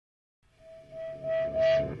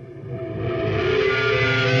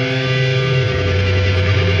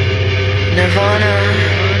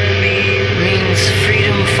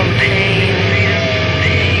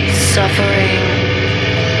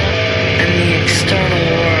external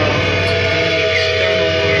world.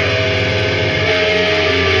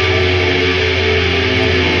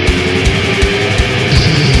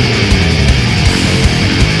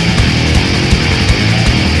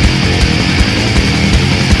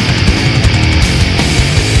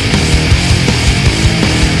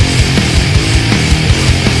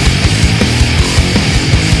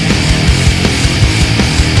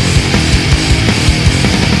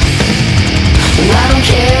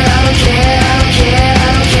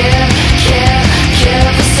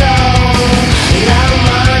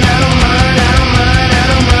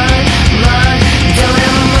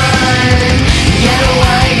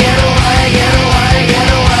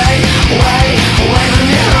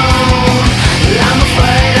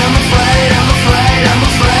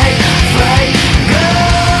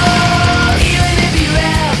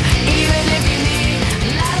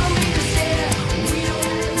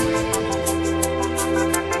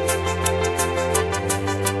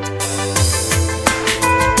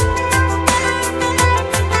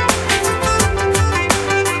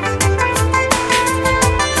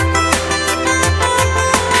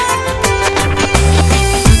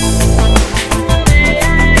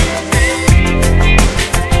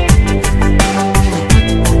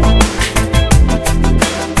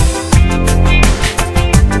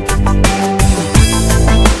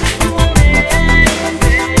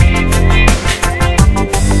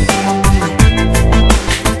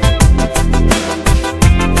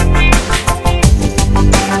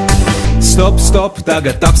 Stop,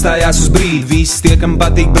 tagad apstājās uz brīdi. Visi tie, kam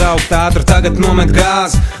patīk braukt ātri, tagad nomet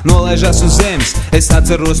gāzi, nolaižas uz zemes. Es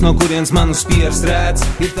atceros, no kurienes manu spieras rēdz.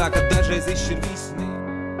 Ir tā, ka dažreiz izšķir visu.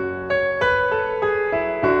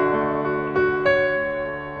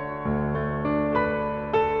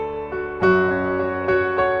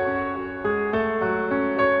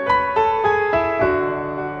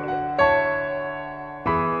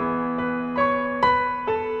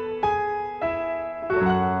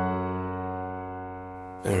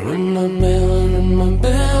 Ring my bell, ring my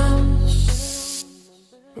bells.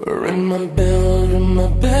 Ring my bell, ring my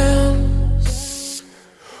bells.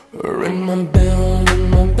 Ring my bell, ring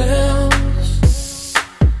my bells.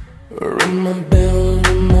 Ring my bell,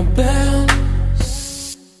 ring my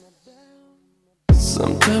bells.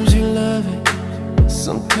 Sometimes you love it,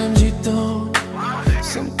 sometimes you don't.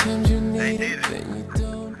 Sometimes you need it, then you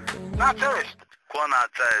don't. Nāc ēst! Ko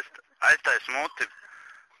nāc ēst? Aiztais muti.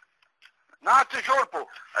 Nāc šurpu!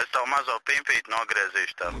 Es tavu mazo pimpīti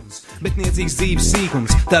nogriezīšu tev. Bet niecīgs dzīves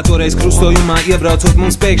sīkums, tā toreiz krustojumā iebraucot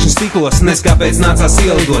mums pēkšņi stiklos. Nes kāpēc nācās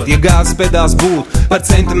ielidot, ja gāzes pedāls būtu par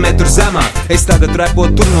centimetru zemāk. Es tagad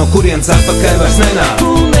repot tur, no kurienes atpakaļ vairs nenāk.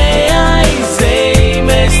 Tu neaizej,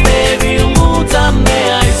 mēs tevi lūdzam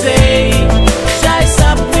neaizej. Šai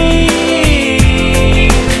sapnī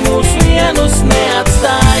mūs vienus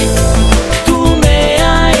neatstāj. Tu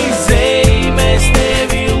neaizej, mēs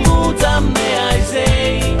tevi lūdzam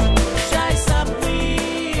neaizej. Šai sapnī.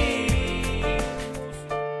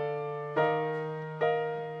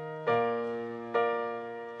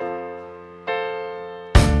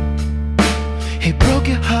 He broke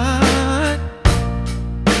your heart,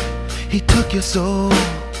 he took your soul.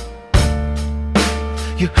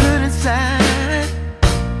 You hurt inside,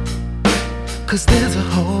 'cause there's a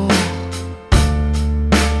hole.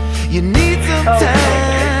 You need some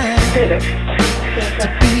time to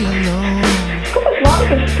be alone.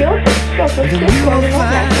 Then you will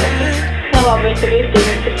find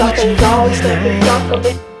what you always know.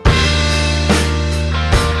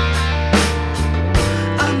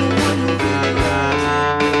 I'm the one who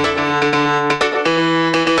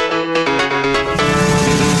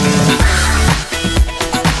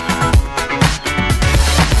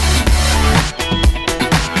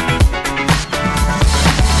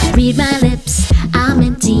Read my lips, I'm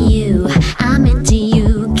into you, I'm into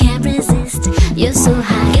you, can't resist, you're so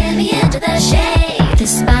high. Get me into the shade, the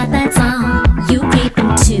spotlight's on, you creep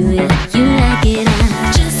into it, you like it,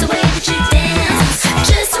 and just the way that you dance,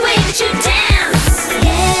 just the way that you dance.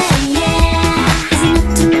 Yeah, yeah, it's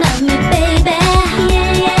enough to love me, baby.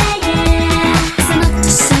 Yeah, yeah, yeah, it's enough to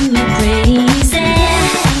send me crazy.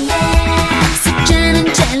 Yeah, yeah, such an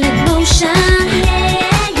angelic motion.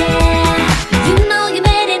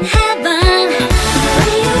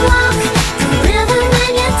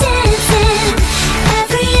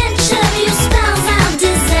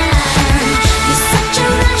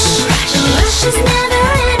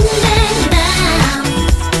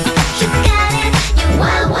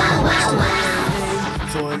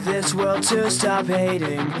 To stop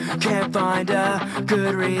hating, can't find a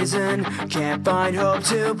good reason, can't find hope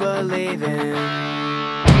to believe in.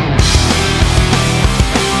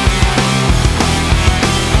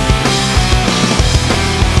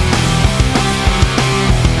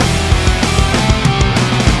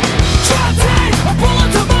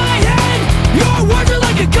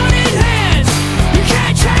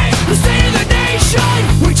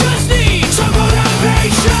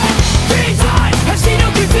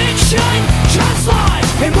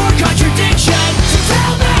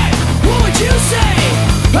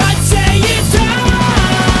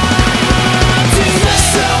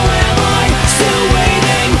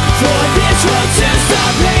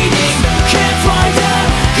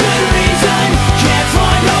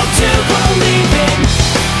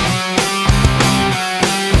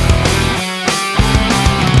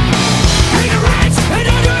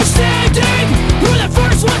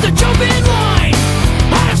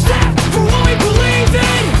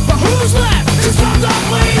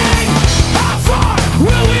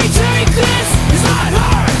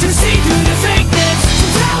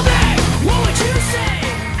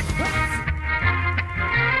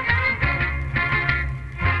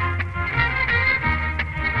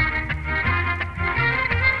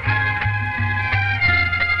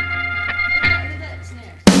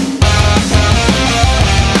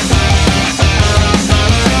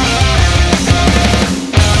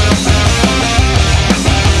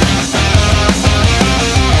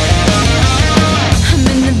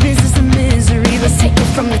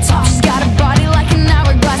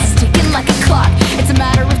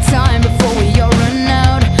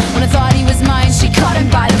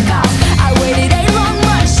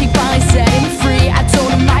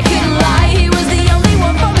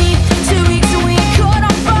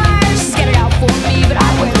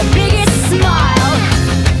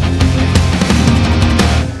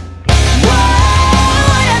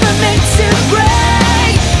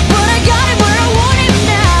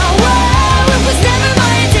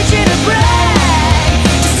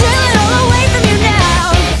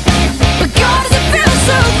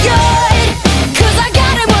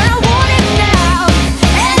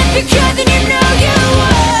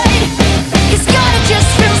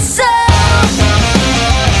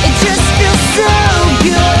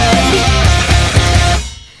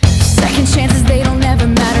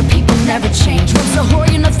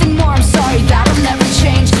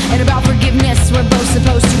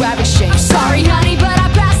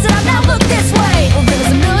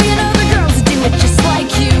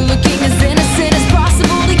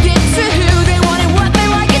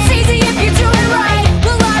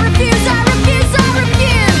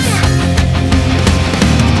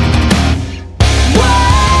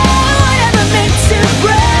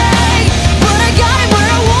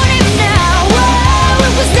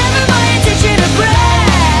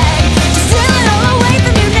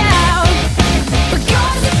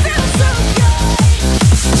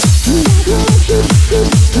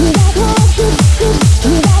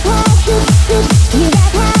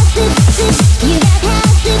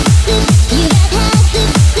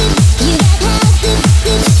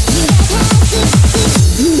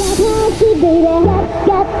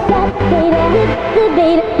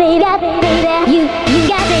 baby, baby, baby. You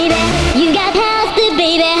got baby, you got house to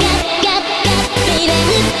baby. Got baby,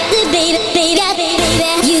 the baby, baby,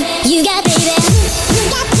 baby. You got baby.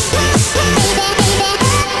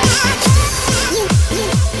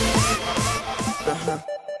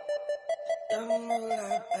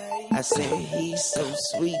 I say he's so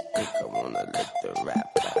sweet, think I wanna lick the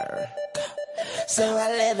rapper. So I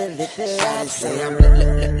let her lick the rapper. She say I'm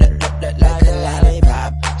like a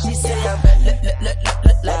lollipop. She say I'm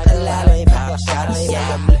like a lollipop. She say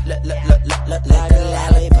I'm like a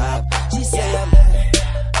lollipop. She say I'm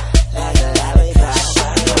like a lollipop.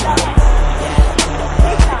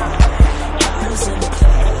 Who's in the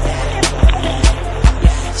club?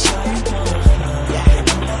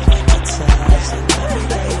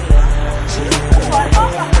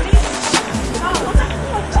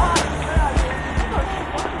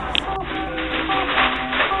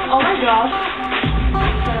 Oh my gosh.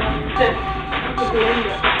 This is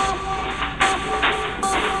Linda.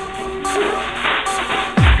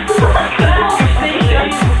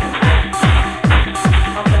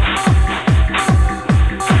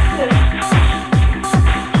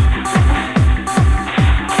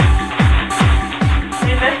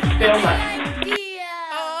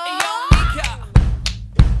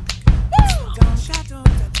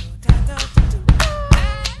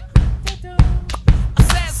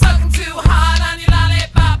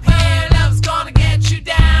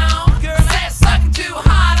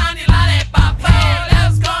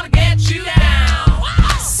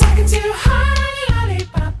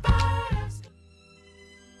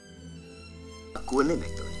 Ko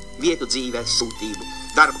nemeklē, vietu dzīvē sūtību,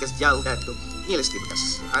 darbu, kas ģeldētu, mīlestību, kas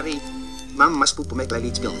arī mammas pupu meklē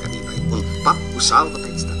līdz pilngadībai, un papu salva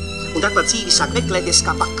pēc tam. Un tad pat dzīvi sāk meklēties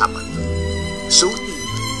kā pakabatu. Sūtība.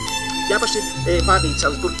 Jāpaši pārdīt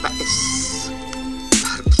savus burpēs.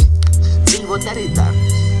 Darbi. Dzīvot arī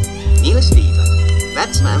darbi. Mīlestība.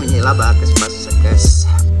 Vecmāmiņai labākas pasakas.